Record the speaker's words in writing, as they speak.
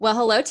Well,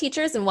 hello,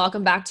 teachers, and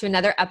welcome back to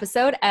another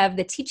episode of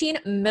the Teaching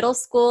Middle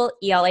School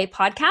ELA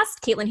podcast.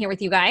 Caitlin here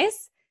with you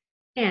guys.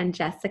 And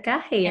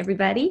Jessica. Hey,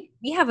 everybody.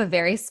 We have a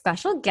very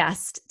special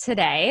guest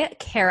today,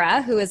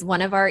 Kara, who is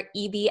one of our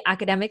EB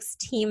Academics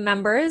team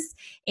members,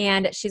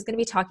 and she's going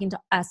to be talking to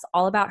us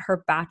all about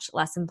her batch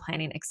lesson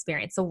planning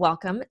experience. So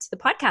welcome to the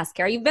podcast,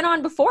 Kara. You've been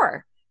on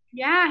before.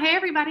 Yeah. Hey,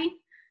 everybody.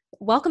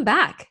 Welcome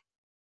back.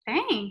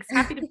 Thanks.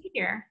 Happy to be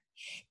here.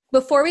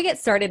 Before we get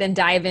started and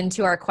dive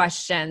into our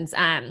questions,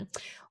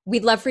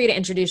 we'd love for you to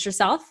introduce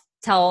yourself,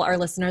 tell our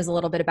listeners a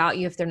little bit about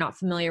you if they're not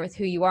familiar with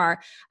who you are,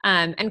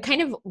 and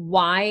kind of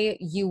why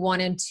you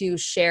wanted to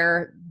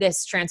share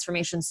this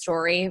transformation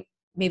story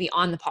maybe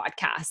on the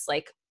podcast.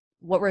 Like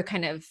what were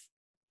kind of,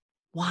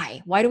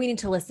 why do we need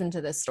to listen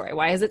to this story?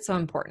 Why is it so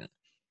important?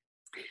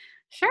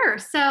 Sure.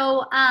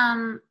 So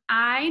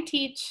I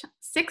teach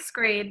sixth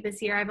grade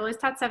this year. I've always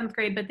taught seventh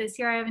grade, but this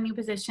year I have a new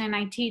position.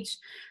 I teach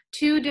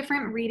two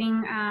different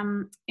reading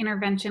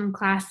intervention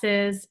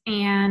classes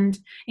and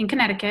in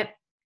Connecticut.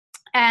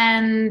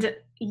 And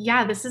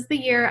yeah, this is the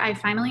year I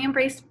finally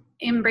embraced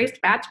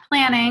batch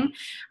planning.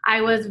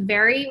 I was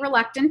very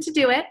reluctant to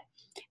do it.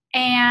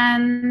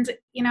 And,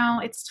 you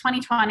know, it's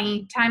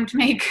 2020, time to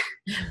make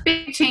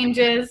big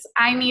changes.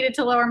 I needed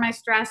to lower my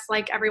stress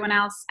like everyone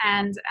else.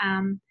 And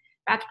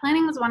batch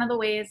planning was one of the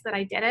ways that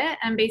I did it.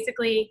 And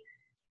basically,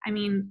 I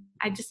mean,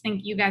 I just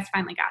think you guys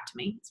finally got to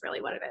me. It's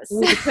really what it is.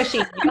 We're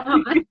pushing.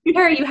 Come on,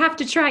 Kara, you have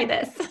to try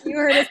this. You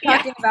heard us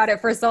talking about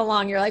it for so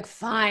long. You're like,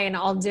 fine,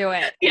 I'll do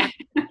it. Yeah.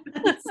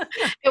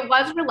 It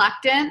was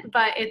reluctant,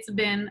 but it's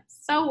been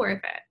so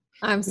worth it.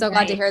 I'm so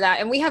glad to hear that.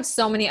 And we have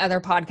so many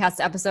other podcast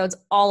episodes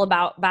all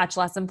about batch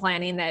lesson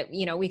planning that,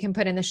 you know, we can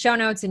put in the show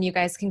notes and you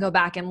guys can go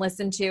back and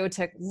listen to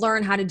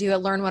learn how to do it,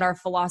 learn what our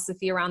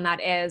philosophy around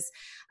that is.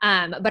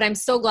 But I'm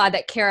so glad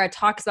that Kara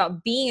talks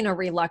about being a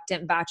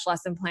reluctant batch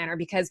lesson planner,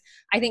 because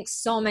I think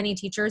so many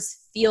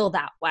teachers feel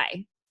that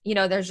way. You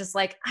know, there's just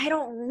like,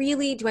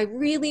 do I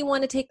really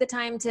want to take the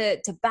time to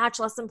batch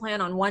lesson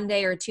plan on 1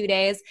 day or 2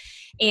 days?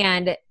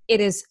 And it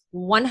is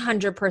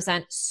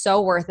 100%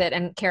 so worth it.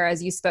 And Kara,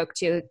 as you spoke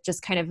to,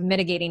 just kind of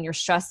mitigating your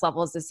stress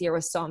levels this year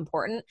was so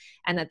important,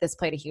 and that this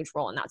played a huge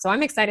role in that. So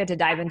I'm excited to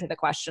dive into the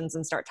questions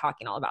and start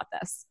talking all about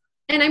this.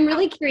 And I'm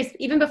really curious,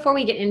 even before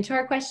we get into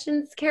our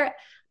questions, Kara,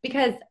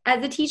 because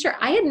as a teacher,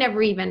 I had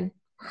never even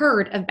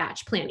heard of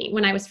batch planning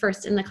when I was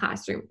first in the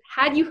classroom.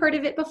 Had you heard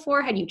of it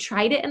before? Had you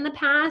tried it in the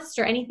past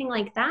or anything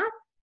like that?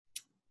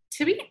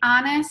 To be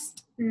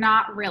honest,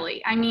 not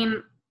really. I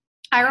mean,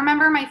 I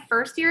remember my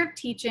first year of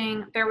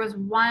teaching, there was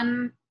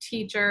one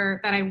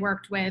teacher that I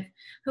worked with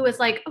who was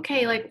like,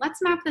 okay, like,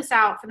 let's map this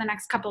out for the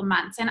next couple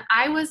months. And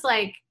I was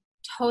like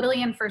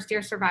totally in first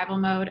year survival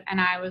mode. And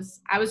I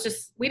was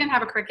just, we didn't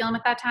have a curriculum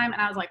at that time.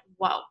 And I was like,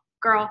 whoa,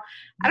 girl,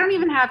 I don't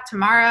even have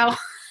tomorrow.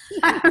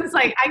 I was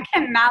like, I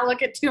cannot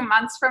look at 2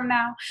 months from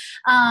now.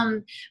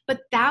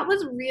 But that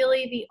was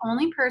really the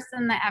only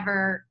person that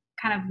ever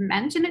kind of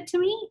mentioned it to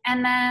me.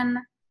 And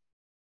then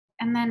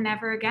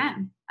never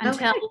again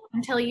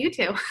until you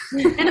two.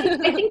 And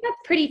I think that's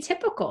pretty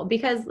typical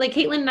because, like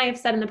Caitlin and I have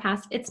said in the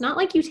past, it's not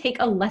like you take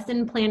a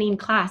lesson planning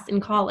class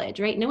in college,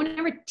 right? No one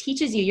ever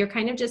teaches you. You're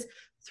kind of just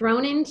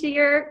thrown into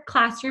your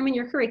classroom and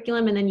your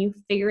curriculum, and then you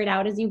figure it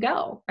out as you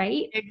go,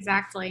 right?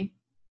 Exactly.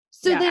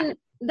 So then,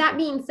 that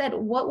being said,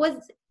 what was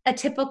a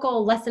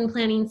typical lesson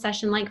planning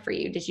session like for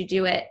you? Did you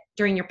do it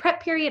during your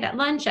prep period, at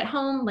lunch, at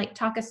home? Like,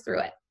 talk us through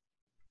it.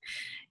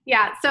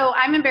 Yeah. So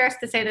I'm embarrassed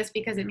to say this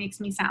because it makes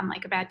me sound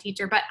like a bad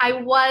teacher, but I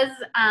was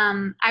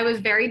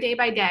very day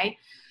by day.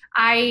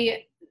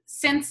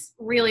 Since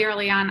really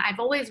early on, I've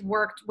always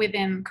worked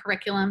within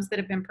curriculums that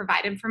have been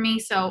provided for me.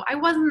 So I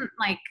wasn't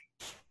like,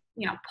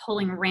 you know,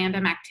 pulling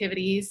random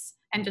activities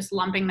and just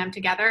lumping them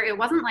together. It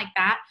wasn't like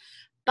that,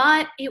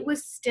 but it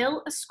was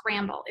still a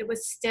scramble. It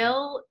was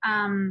still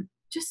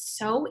just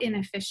so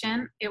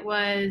inefficient. It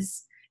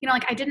was, you know,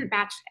 like I didn't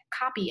batch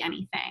copy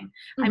anything.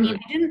 Mm-hmm. I mean,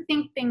 I didn't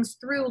think things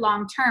through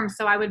long term.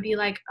 So I would be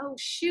like, oh,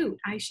 shoot,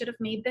 I should have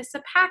made this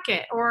a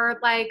packet. Or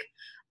like,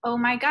 oh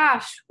my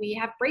gosh, we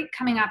have break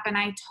coming up and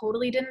I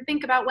totally didn't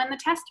think about when the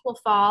test will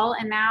fall.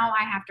 And now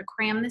I have to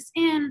cram this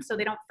in so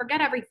they don't forget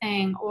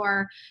everything.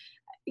 Or,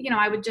 you know,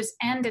 I would just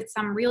end at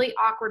some really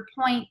awkward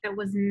point that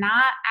was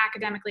not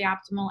academically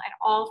optimal at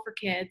all for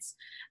kids.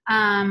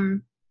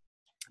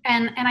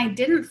 And I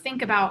didn't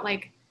think about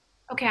like,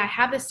 okay, I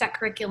have this set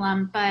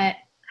curriculum, but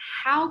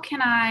how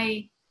can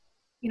I,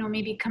 you know,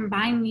 maybe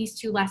combine these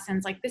two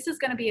lessons? Like, this is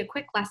going to be a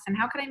quick lesson.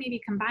 How could I maybe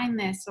combine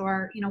this?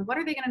 Or, you know, what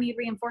are they going to need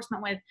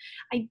reinforcement with?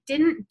 I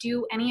didn't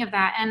do any of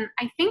that. And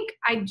I think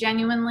I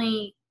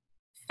genuinely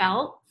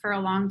felt for a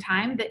long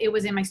time that it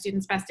was in my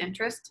students' best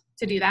interest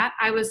to do that.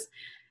 I was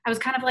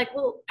kind of like,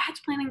 well,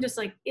 batch planning just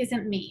like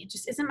isn't me. It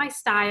just isn't my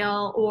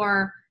style.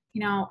 Or,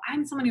 you know,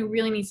 I'm someone who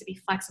really needs to be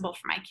flexible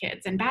for my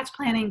kids, and batch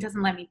planning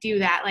doesn't let me do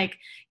that. Like,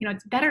 you know,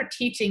 it's better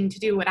teaching to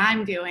do what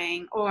I'm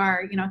doing,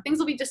 or, you know, things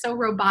will be just so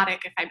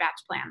robotic if I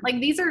batch plan. Like,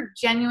 these are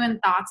genuine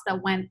thoughts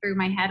that went through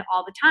my head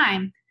all the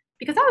time.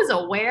 because I was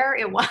aware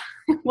it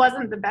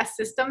wasn't the best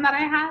system that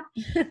I had,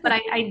 but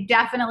I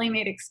definitely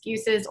made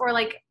excuses, or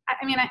like,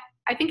 I mean,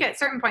 I think at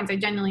certain points I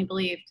genuinely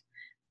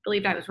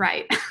believed I was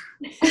right.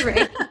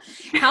 Right.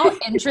 How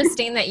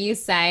interesting that you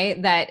say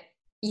that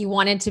you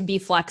wanted to be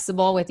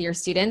flexible with your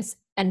students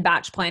and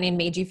batch planning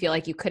made you feel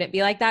like you couldn't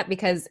be like that,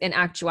 because in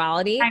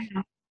actuality,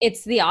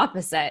 it's the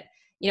opposite.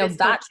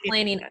 Batch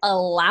planning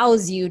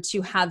allows you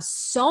to have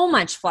so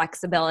much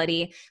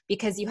flexibility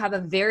because you have a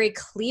very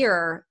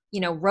clear,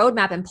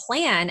 roadmap and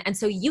plan. And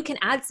so you can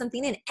add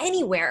something in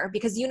anywhere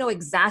because you know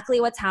exactly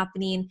what's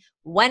happening,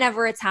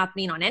 whenever it's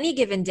happening on any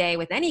given day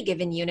with any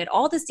given unit,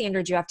 all the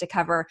standards you have to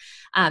cover.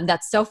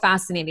 That's so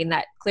fascinating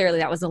that clearly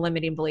that was a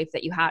limiting belief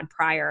that you had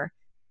prior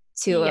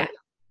to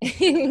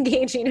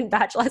engaging in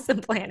batch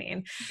lesson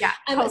planning. Yeah.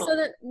 Totally. So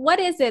then what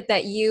is it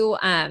that you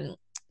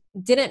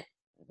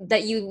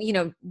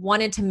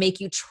wanted to make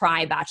you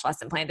try batch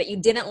lesson plan, that you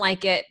didn't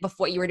like it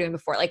before you were doing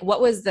before? Like, what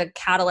was the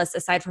catalyst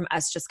aside from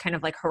us just kind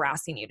of like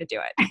harassing you to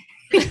do it?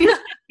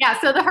 Yeah.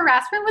 So the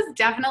harassment was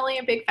definitely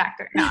a big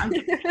factor. No, I'm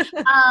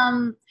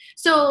kidding.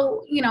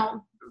 So,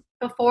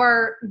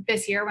 before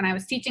this year, when I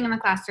was teaching in the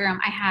classroom,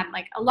 I had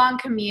like a long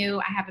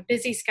commute, I have a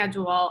busy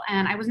schedule,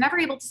 and I was never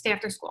able to stay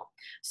after school.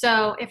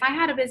 So if I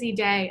had a busy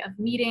day of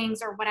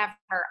meetings or whatever,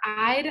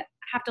 I'd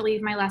have to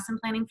leave my lesson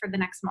planning for the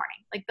next morning,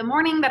 like the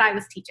morning that I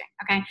was teaching.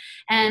 Okay.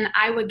 And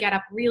I would get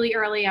up really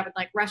early. I would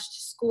like rush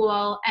to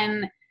school.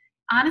 And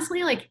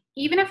honestly, like,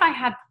 even if I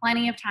had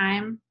plenty of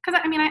time,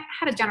 because I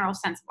had a general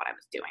sense of what I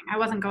was doing. I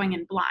wasn't going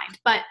in blind,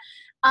 but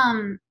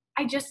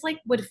I just like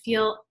would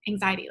feel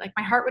anxiety. Like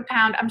my heart would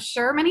pound. I'm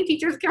sure many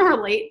teachers can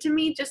relate to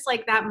me, just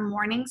like that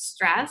morning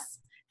stress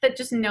that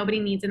just nobody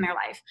needs in their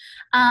life.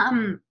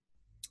 And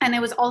it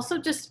was also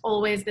just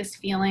always this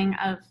feeling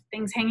of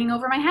things hanging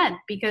over my head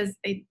because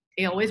they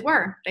always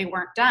were. They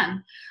weren't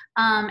done.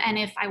 And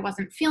if I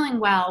wasn't feeling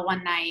well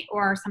one night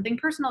or something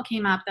personal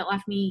came up that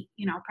left me,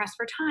 pressed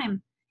for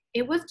time,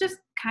 it was just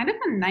kind of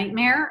a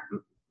nightmare,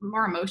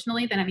 more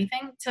emotionally than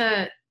anything,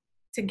 to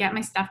get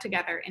my stuff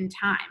together in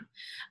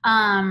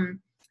time.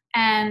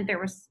 And there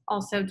was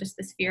also just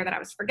this fear that I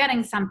was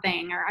forgetting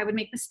something or I would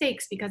make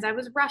mistakes because I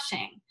was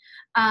rushing.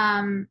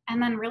 And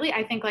then really,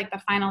 I think like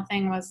the final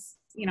thing was,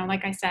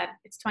 like I said,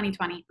 it's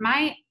 2020.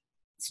 My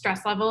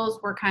stress levels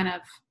were kind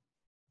of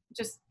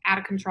just out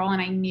of control,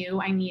 and I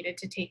knew I needed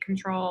to take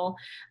control.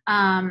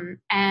 And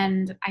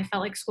I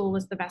felt like school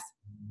was the best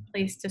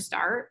place to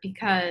start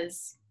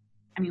because,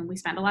 we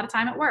spend a lot of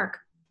time at work.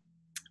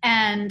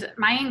 And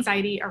my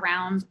anxiety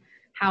around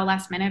how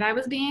last minute I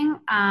was being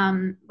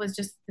was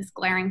just this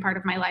glaring part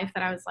of my life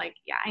that I was like,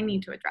 yeah, I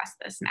need to address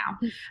this now.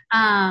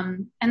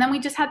 And then we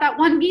just had that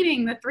one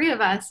meeting, the three of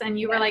us, and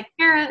you were like,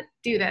 Kara,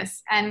 do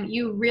this. And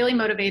you really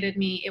motivated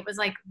me. It was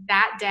like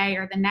that day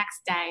or the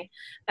next day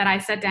that I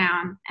sat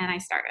down and I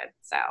started.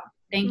 So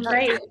thank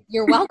you.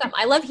 You're welcome.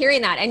 I love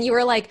hearing that. And you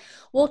were like,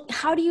 well,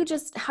 how do you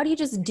just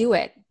do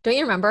it? Don't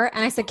you remember?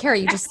 And I said, Kara,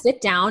 you just sit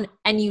down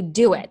and you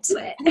do it.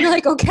 And you're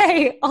like,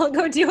 okay, I'll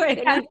go do it.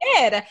 And I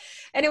did.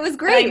 And it was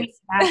great.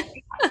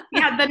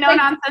 Yeah, the no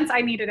nonsense,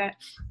 I needed it.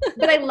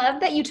 But I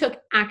love that you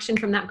took action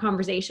from that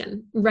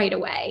conversation right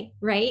away,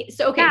 right?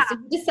 So, okay, so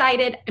you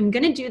decided, I'm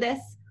going to do this.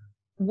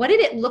 What did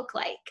it look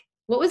like?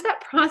 What was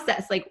that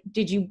process? Like,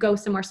 did you go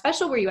somewhere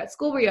special? Were you at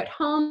school? Were you at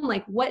home?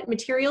 Like, what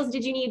materials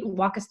did you need?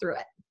 Walk us through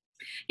it.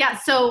 Yeah,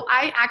 so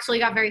I actually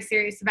got very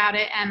serious about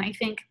it. And I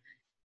think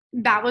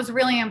that was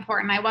really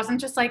important. I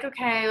wasn't just like,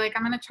 okay, like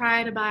I'm going to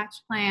try to batch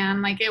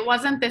plan. Like it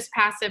wasn't this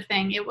passive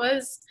thing. It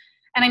was,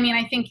 and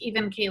I think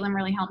even Caitlin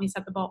really helped me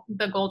set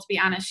the goal, to be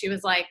honest. She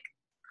was like,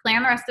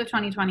 plan the rest of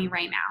 2020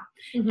 right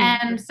now. Mm-hmm.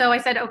 And so I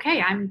said,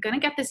 okay, I'm going to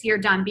get this year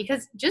done,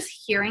 because just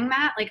hearing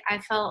that, like I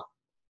felt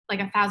like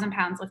 1,000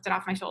 pounds lifted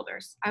off my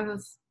shoulders.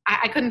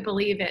 I couldn't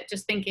believe it,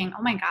 just thinking,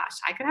 oh my gosh,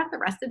 I could have the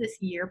rest of this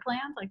year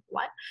planned. Like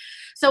what?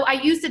 So I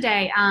used a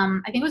day, I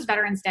think it was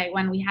Veterans Day,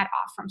 when we had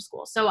off from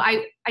school. So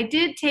I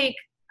did take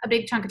a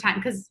big chunk of time,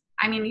 because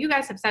you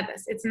guys have said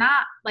this, it's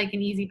not like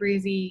an easy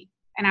breezy,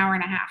 an hour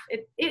and a half.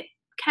 It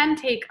can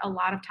take a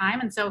lot of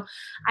time. And so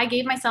I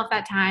gave myself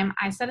that time.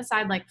 I set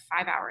aside like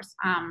 5 hours.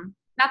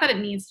 Not that it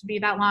needs to be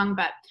that long,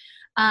 but,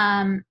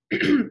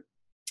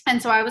 and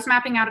so I was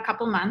mapping out a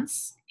couple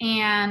months,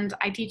 and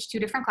I teach 2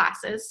 different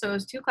classes. So it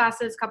was 2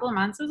 classes, a couple of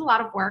months. It was a lot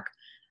of work.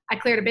 I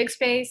cleared a big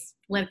space,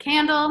 lit a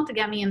candle to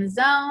get me in the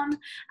zone.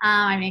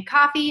 I made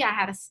coffee. I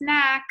had a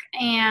snack.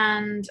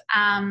 And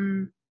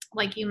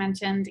like you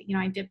mentioned,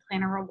 I did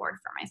plan a reward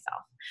for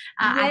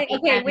myself.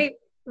 Okay, wait,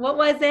 what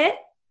was it?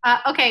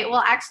 Okay,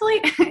 well,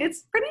 actually,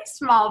 it's pretty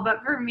small.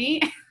 But for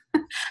me,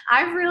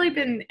 I've really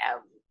been...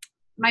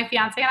 my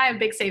fiance and I have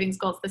big savings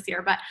goals this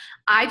year, but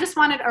I just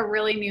wanted a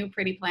really new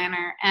pretty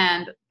planner,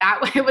 and that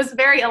it was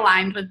very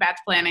aligned with batch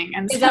planning.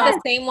 And is that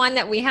the same one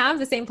that we have,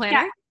 the same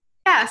planner?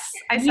 Yes,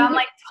 I sound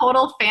like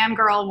total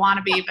fangirl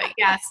wannabe, but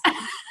yes.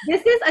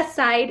 This is a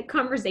side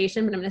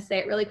conversation, but I'm going to say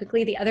it really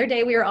quickly. The other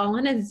day we were all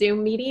on a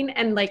Zoom meeting,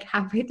 and like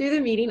halfway through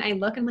the meeting, I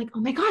look and I'm like, oh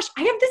my gosh,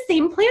 I have the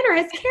same planner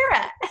as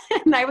Kara.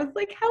 And I was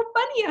like, how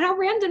funny and how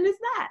random is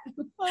that?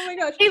 Oh my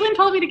gosh. Caitlin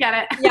told me to get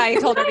it. Yeah,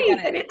 you told her to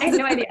get it. I had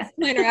no idea.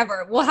 Planner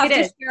ever. We'll have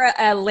to share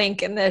a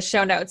link in the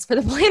show notes for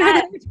the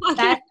planner.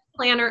 Best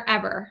planner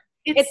ever.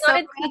 It's so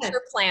not a teacher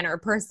planner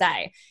per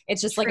se.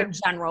 It's just like a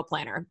general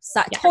planner.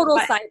 Total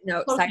side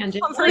note, total side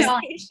tangent.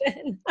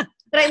 conversation.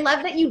 But I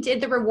love that you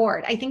did the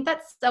reward. I think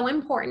that's so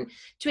important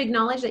to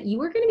acknowledge that you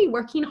were going to be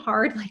working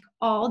hard like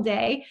all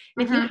day.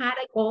 And if you had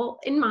a goal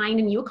in mind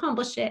and you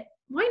accomplished it,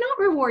 why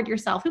not reward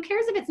yourself? Who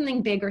cares if it's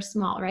something big or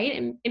small, right?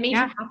 And it made you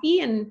happy,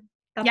 and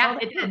that's all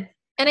that it did.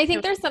 And I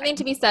think there's something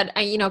to be said.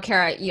 You know,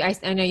 Kara,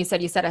 I know you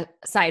said you set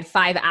aside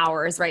 5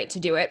 hours, right, to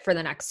do it for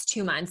the next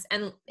 2 months.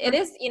 And it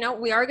is, you know,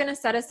 we are going to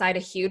set aside a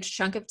huge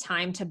chunk of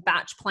time to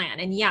batch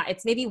plan. And yeah,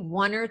 it's maybe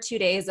 1 or 2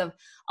 days of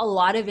a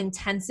lot of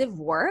intensive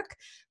work,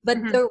 but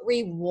the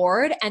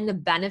reward and the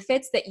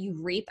benefits that you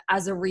reap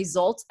as a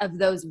result of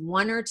those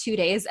 1 or 2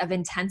 days of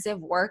intensive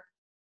work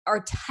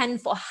are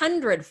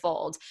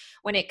 100-fold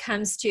when it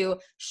comes to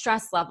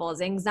stress levels,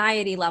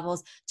 anxiety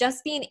levels,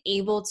 just being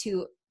able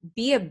to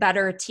be a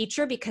better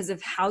teacher because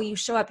of how you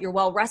show up. You're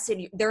well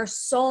rested. There are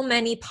so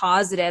many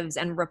positives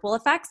and ripple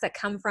effects that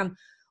come from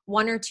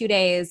 1 or 2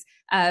 days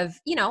of,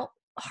 you know,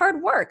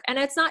 hard work. And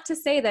it's not to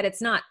say that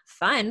it's not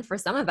fun for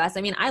some of us.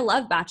 I mean, I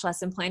love batch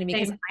lesson planning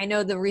because I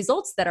know the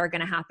results that are going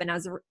to happen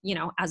as a, you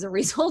know, as a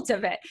result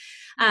of it.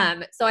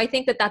 So I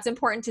think that that's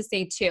important to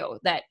say too,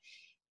 that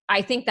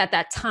I think that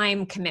that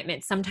time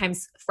commitment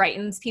sometimes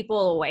frightens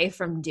people away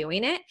from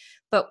doing it.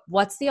 But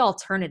what's the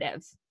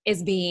alternative?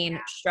 Is being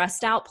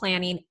stressed out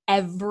planning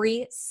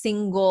every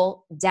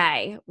single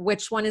day.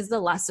 Which one is the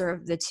lesser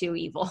of the two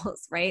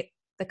evils, right?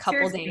 The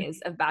couple days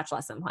of batch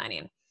lesson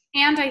planning.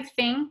 And I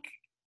think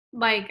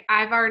like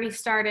I've already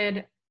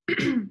started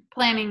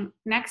planning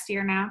next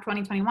year now,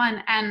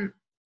 2021. And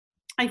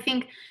I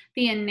think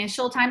the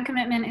initial time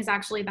commitment is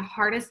actually the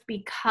hardest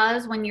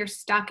because when you're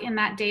stuck in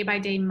that day by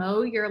day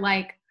mode, you're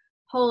like,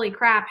 holy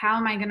crap, how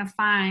am I going to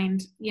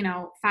find,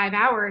 5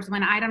 hours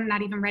when I'm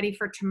not even ready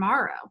for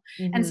tomorrow?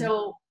 And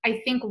so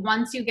I think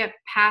once you get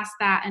past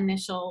that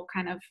initial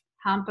kind of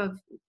hump of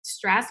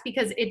stress,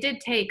 because it did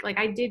take, like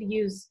I did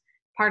use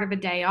part of a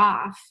day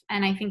off,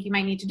 and I think you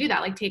might need to do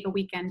that, like take a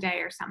weekend day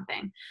or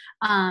something,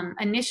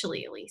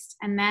 initially at least.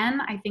 And then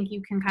I think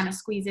you can kind of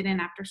squeeze it in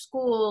after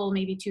school,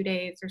 maybe 2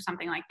 days or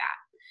something like that.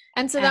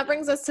 And so that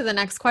brings us to the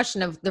next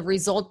question of the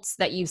results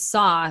that you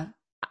saw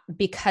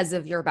because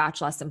of your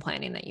batch lesson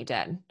planning that you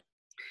did.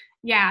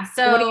 Yeah.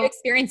 So what are you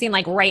experiencing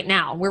like right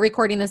now? We're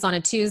recording this on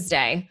a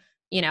Tuesday.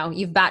 You know,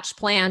 you've batch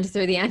planned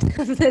through the end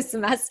of the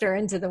semester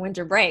into the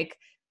winter break.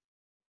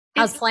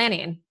 How's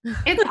planning?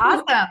 It's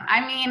awesome.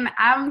 I mean,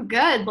 I'm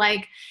good.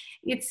 Like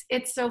it's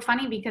so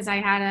funny because I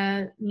had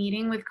a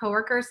meeting with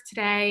coworkers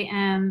today,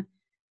 and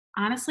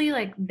honestly,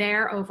 like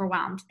they're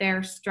overwhelmed.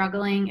 They're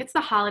struggling. It's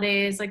the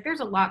holidays. Like there's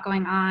a lot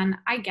going on.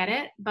 I get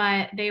it.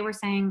 But they were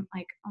saying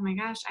like, oh my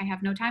gosh, I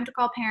have no time to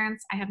call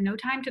parents. I have no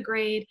time to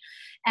grade.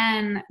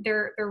 And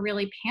they're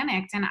really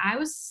panicked. And I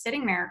was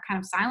sitting there kind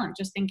of silent,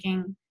 just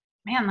thinking,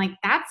 man, like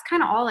that's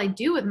kind of all I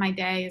do with my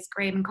day is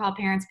grade and call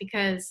parents,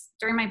 because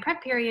during my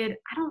prep period,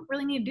 I don't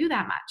really need to do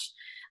that much.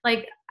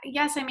 Like,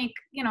 yes, I make,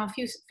 a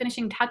few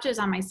finishing touches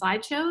on my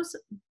slideshows,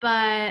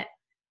 but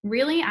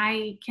really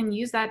I can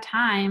use that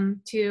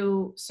time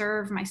to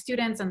serve my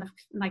students and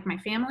my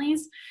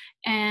families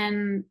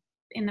and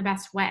in the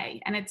best way.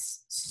 And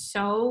it's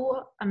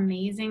so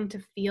amazing to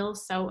feel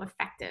so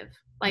effective.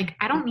 Like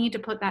I don't need to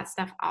put that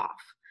stuff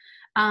off.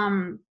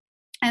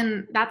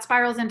 And that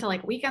spirals into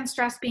like weekend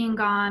stress being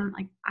gone.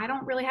 Like I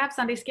don't really have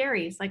Sunday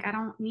scaries. Like I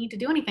don't need to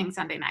do anything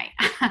Sunday night.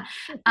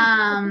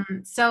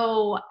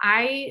 So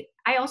I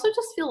also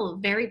just feel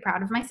very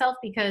proud of myself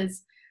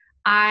because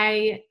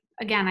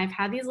I've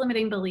had these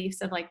limiting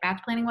beliefs of like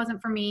batch planning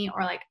wasn't for me,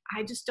 or like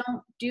I just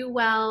don't do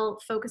well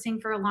focusing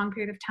for a long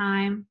period of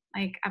time.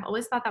 Like I've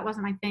always thought that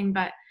wasn't my thing,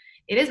 but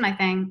it is my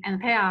thing, and the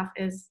payoff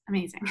is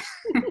amazing.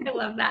 I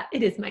love that.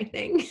 It is my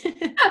thing.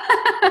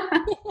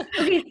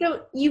 Okay,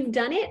 so you've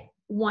done it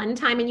one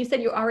time, and you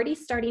said you're already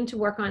starting to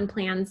work on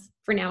plans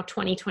for now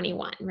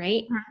 2021,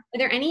 right? Mm-hmm. Are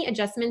there any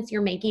adjustments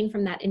you're making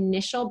from that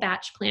initial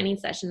batch planning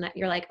session that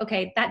you're like,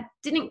 okay, that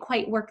didn't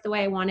quite work the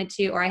way I wanted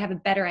to, or I have a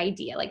better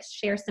idea? Like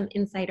share some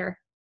insider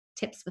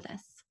tips with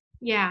us.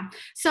 Yeah.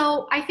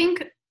 So I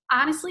think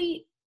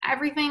honestly,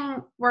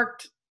 everything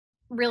worked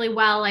really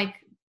well. Like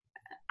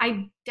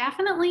I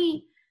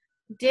definitely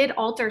did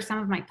alter some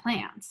of my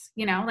plans,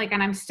 and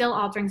I'm still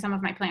altering some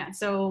of my plans.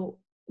 So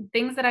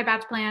things that I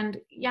batch planned,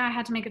 I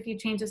had to make a few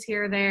changes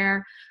here or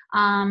there.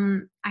 I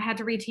had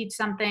to reteach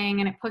something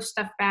and it pushed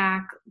stuff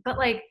back, but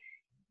like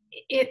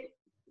it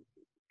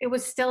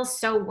was still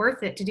so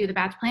worth it to do the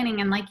batch planning.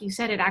 And like you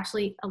said, it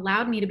actually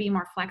allowed me to be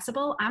more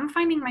flexible. I'm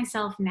finding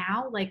myself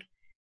now like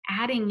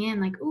adding in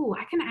like, ooh,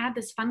 I can add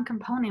this fun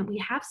component. We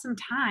have some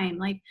time.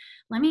 Like,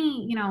 let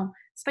me,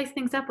 spice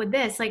things up with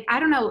this. Like, I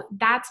don't know.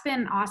 That's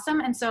been awesome.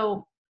 And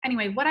so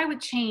anyway, what I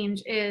would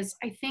change is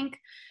I think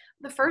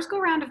the first go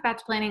round of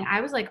batch planning,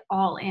 I was like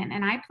all in,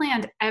 and I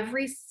planned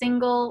every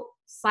single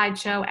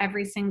slideshow,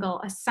 every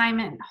single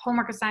assignment,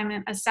 homework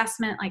assignment,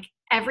 assessment, like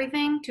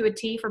everything to a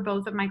T for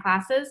both of my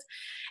classes.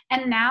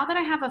 And now that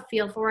I have a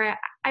feel for it,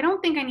 I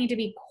don't think I need to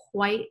be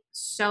quite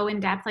so in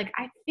depth. Like,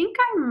 I think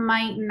I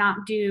might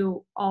not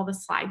do all the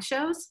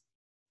slideshows,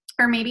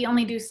 or maybe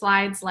only do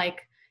slides like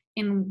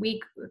in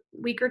week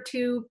or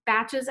two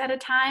batches at a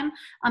time,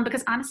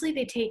 because honestly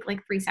they take like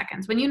 3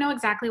 seconds. When you know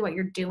exactly what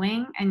you're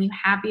doing and you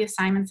have the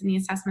assignments and the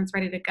assessments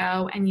ready to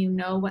go, and you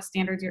know what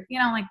standards you're,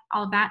 like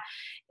all of that,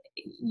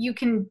 you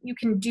can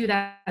do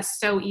that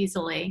so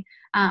easily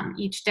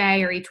each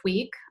day or each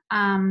week.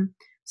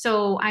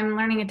 So I'm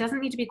learning it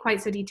doesn't need to be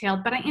quite so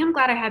detailed, but I am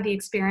glad I had the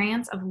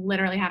experience of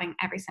literally having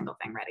every single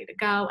thing ready to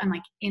go and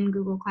like in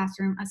Google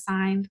Classroom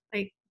assigned.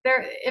 Like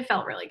it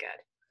felt really good.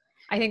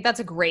 I think that's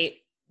a great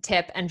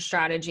tip and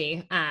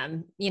strategy.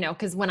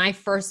 Because when I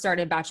first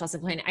started batch lesson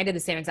planning, I did the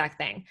same exact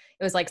thing.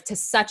 It was like to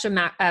such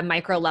a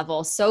micro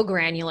level, so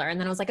granular. And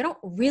then I was like, I don't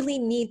really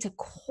need to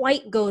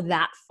quite go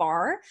that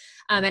far.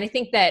 And I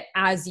think that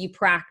as you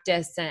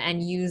practice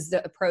and use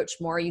the approach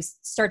more, you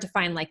start to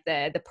find like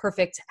the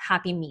perfect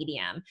happy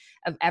medium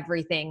of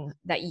everything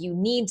that you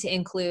need to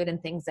include,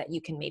 and things that you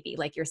can maybe,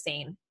 like you're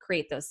saying,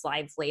 create those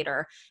slides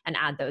later and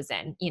add those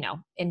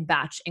in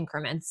batch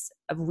increments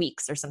of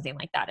weeks or something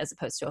like that, as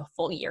opposed to a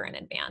full year in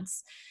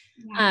advance.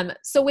 Yeah.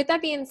 So with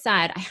that being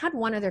said, I had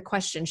one other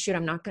question. Shoot,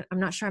 I'm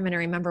not sure I'm going to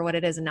remember what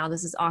it is. And now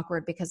this is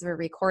awkward because we're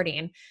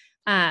recording.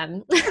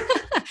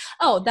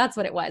 Oh, that's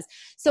what it was.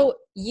 So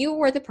you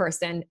were the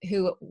person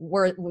you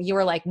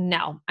were like,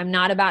 no, I'm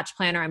not a batch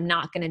planner. I'm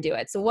not going to do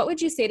it. So what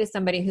would you say to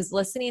somebody who's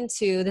listening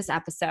to this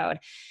episode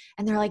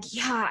and they're like,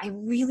 yeah, I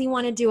really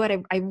want to do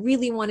it. I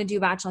really want to do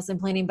batch lesson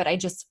planning, but I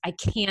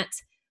can't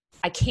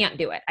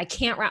do it. I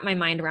can't wrap my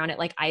mind around it.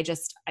 Like I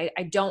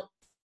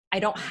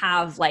don't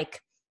have like,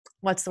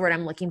 what's the word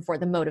I'm looking for?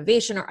 The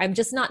motivation, or I'm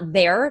just not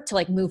there to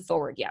like move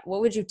forward yet.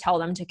 What would you tell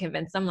them to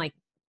convince them? Like,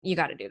 you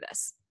got to do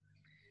this.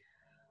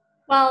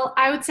 Well,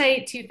 I would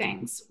say 2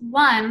 things.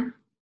 One,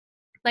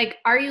 like,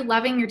 are you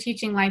loving your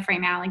teaching life right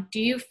now? Like, do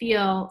you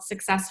feel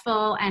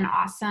successful and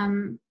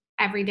awesome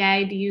every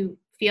day? Do you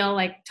feel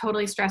like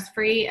totally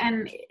stress-free?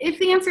 And if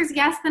the answer is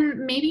yes,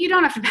 then maybe you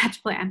don't have to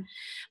batch plan.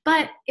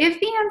 But if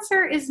the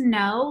answer is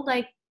no,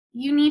 like,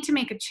 you need to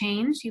make a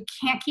change. You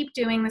can't keep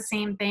doing the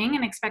same thing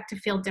and expect to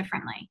feel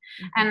differently.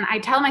 Mm-hmm. And I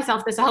tell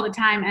myself this all the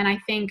time. And I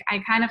think I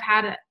kind of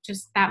had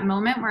just that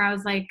moment where I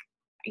was like,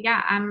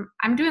 yeah,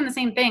 I'm doing the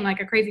same thing like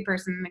a crazy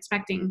person,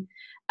 expecting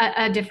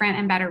a different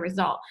and better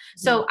result.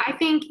 So I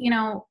think,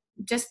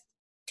 just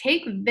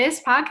take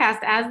this podcast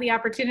as the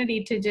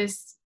opportunity to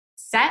just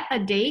set a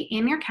date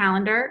in your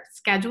calendar,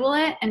 schedule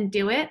it, and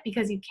do it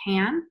because you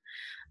can.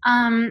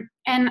 And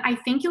I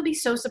think you'll be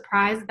so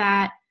surprised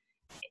that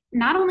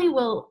not only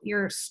will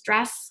your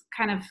stress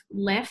kind of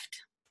lift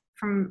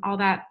from all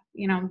that,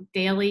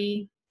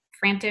 daily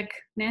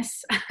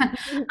franticness,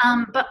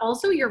 but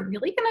also you're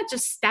really going to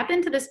just step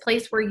into this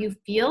place where you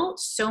feel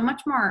so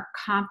much more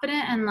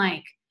confident and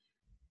like,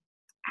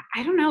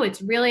 I don't know,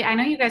 it's really, I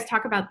know you guys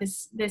talk about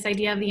this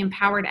idea of the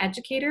empowered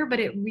educator, but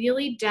it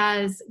really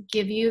does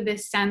give you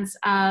this sense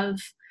of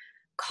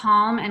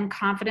calm and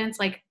confidence.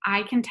 Like,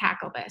 I can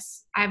tackle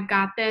this. I've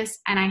got this.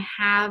 And I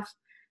have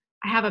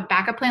a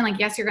backup plan. Like,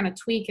 yes, you're going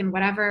to tweak and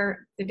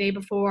whatever the day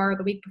before or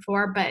the week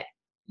before, but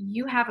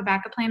you have a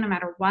backup plan no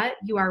matter what.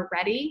 You are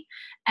ready.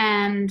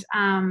 And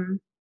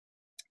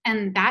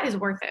that is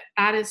worth it.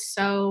 That is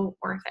so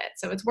worth it.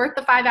 So it's worth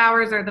the 5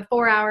 hours or the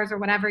 4 hours or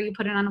whatever you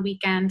put in on a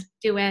weekend.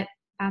 Do it.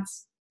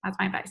 That's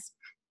my advice.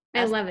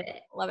 I love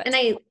it. Love it. And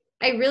I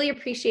really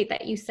appreciate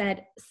that you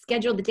said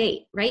schedule the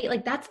date, right?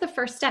 Like, that's the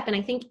first step. And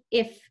I think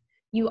if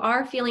you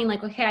are feeling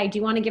like, okay, I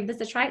do want to give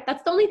this a try,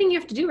 that's the only thing you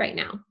have to do right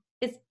now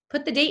is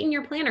put the date in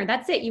your planner.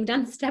 That's it. You've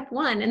done step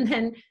 1, and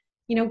then,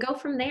 go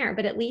from there,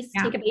 but at least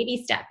take a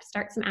baby step,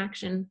 start some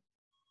action.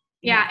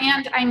 Yeah.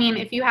 And I mean,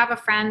 if you have a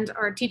friend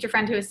or a teacher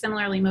friend who is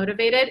similarly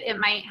motivated, it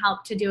might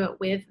help to do it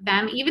with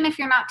them. Even if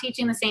you're not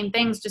teaching the same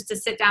things, just to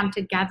sit down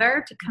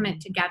together, to commit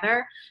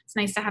together. It's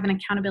nice to have an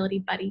accountability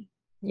buddy.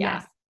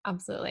 Yes,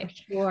 absolutely.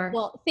 Sure.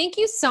 Well, thank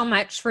you so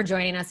much for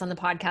joining us on the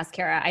podcast,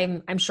 Kara.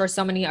 I'm sure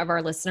so many of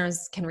our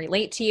listeners can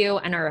relate to you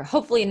and are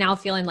hopefully now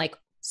feeling like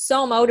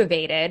so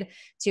motivated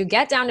to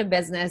get down to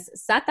business,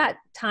 set that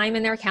time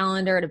in their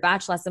calendar to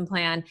batch lesson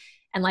plan.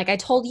 And like I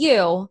told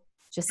you,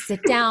 just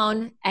sit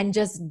down and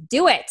just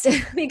do it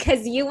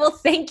because you will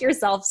thank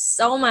yourself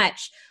so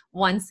much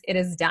once it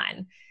is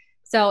done.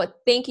 So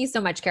thank you so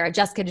much, Kara.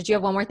 Jessica, did you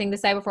have one more thing to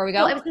say before we go?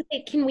 Well, I was going to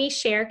say, can we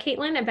share,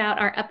 Caitlin, about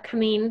our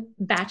upcoming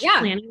batch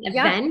planning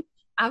event?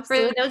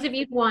 Absolutely. For those of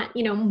you who want,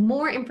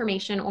 more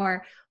information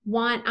or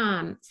want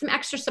some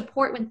extra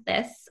support with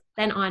this,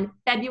 then on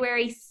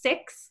February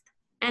 6th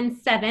and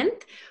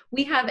 7th.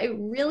 We have a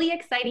really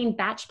exciting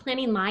batch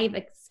planning live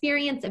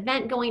experience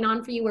event going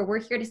on for you where we're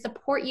here to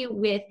support you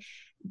with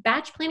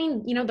batch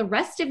planning, the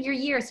rest of your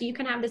year so you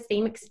can have the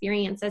same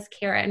experience as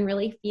Kara and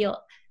really feel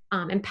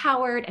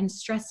empowered and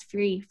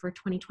stress-free for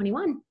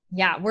 2021.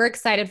 Yeah, we're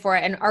excited for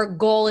it. And our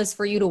goal is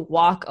for you to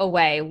walk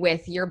away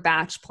with your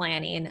batch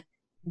planning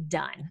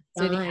done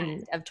through the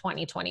end of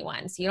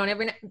 2021. So you don't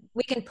ever,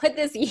 we can put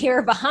this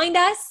year behind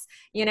us,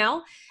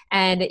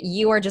 and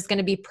you are just going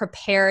to be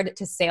prepared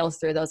to sail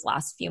through those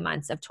last few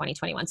months of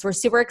 2021. So we're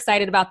super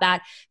excited about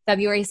that.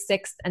 February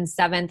 6th and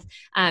 7th.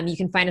 You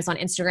can find us on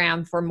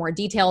Instagram for more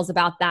details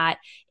about that.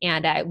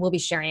 And we'll be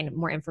sharing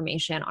more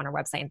information on our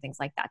website and things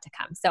like that to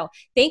come. So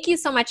thank you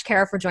so much,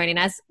 Kara, for joining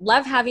us.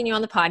 Love having you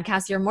on the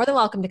podcast. You're more than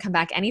welcome to come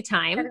back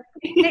anytime.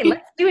 Hey,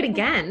 let's do it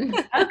again.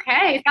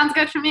 Okay. Sounds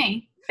good for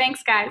me.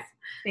 Thanks, guys.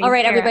 Thanks, all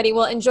right, Kara. Everybody.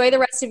 Well, enjoy the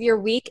rest of your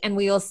week, and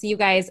we will see you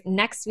guys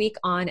next week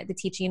on the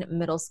Teaching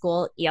Middle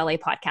School ELA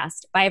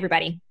podcast. Bye,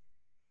 everybody.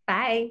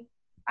 Bye.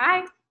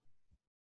 Bye.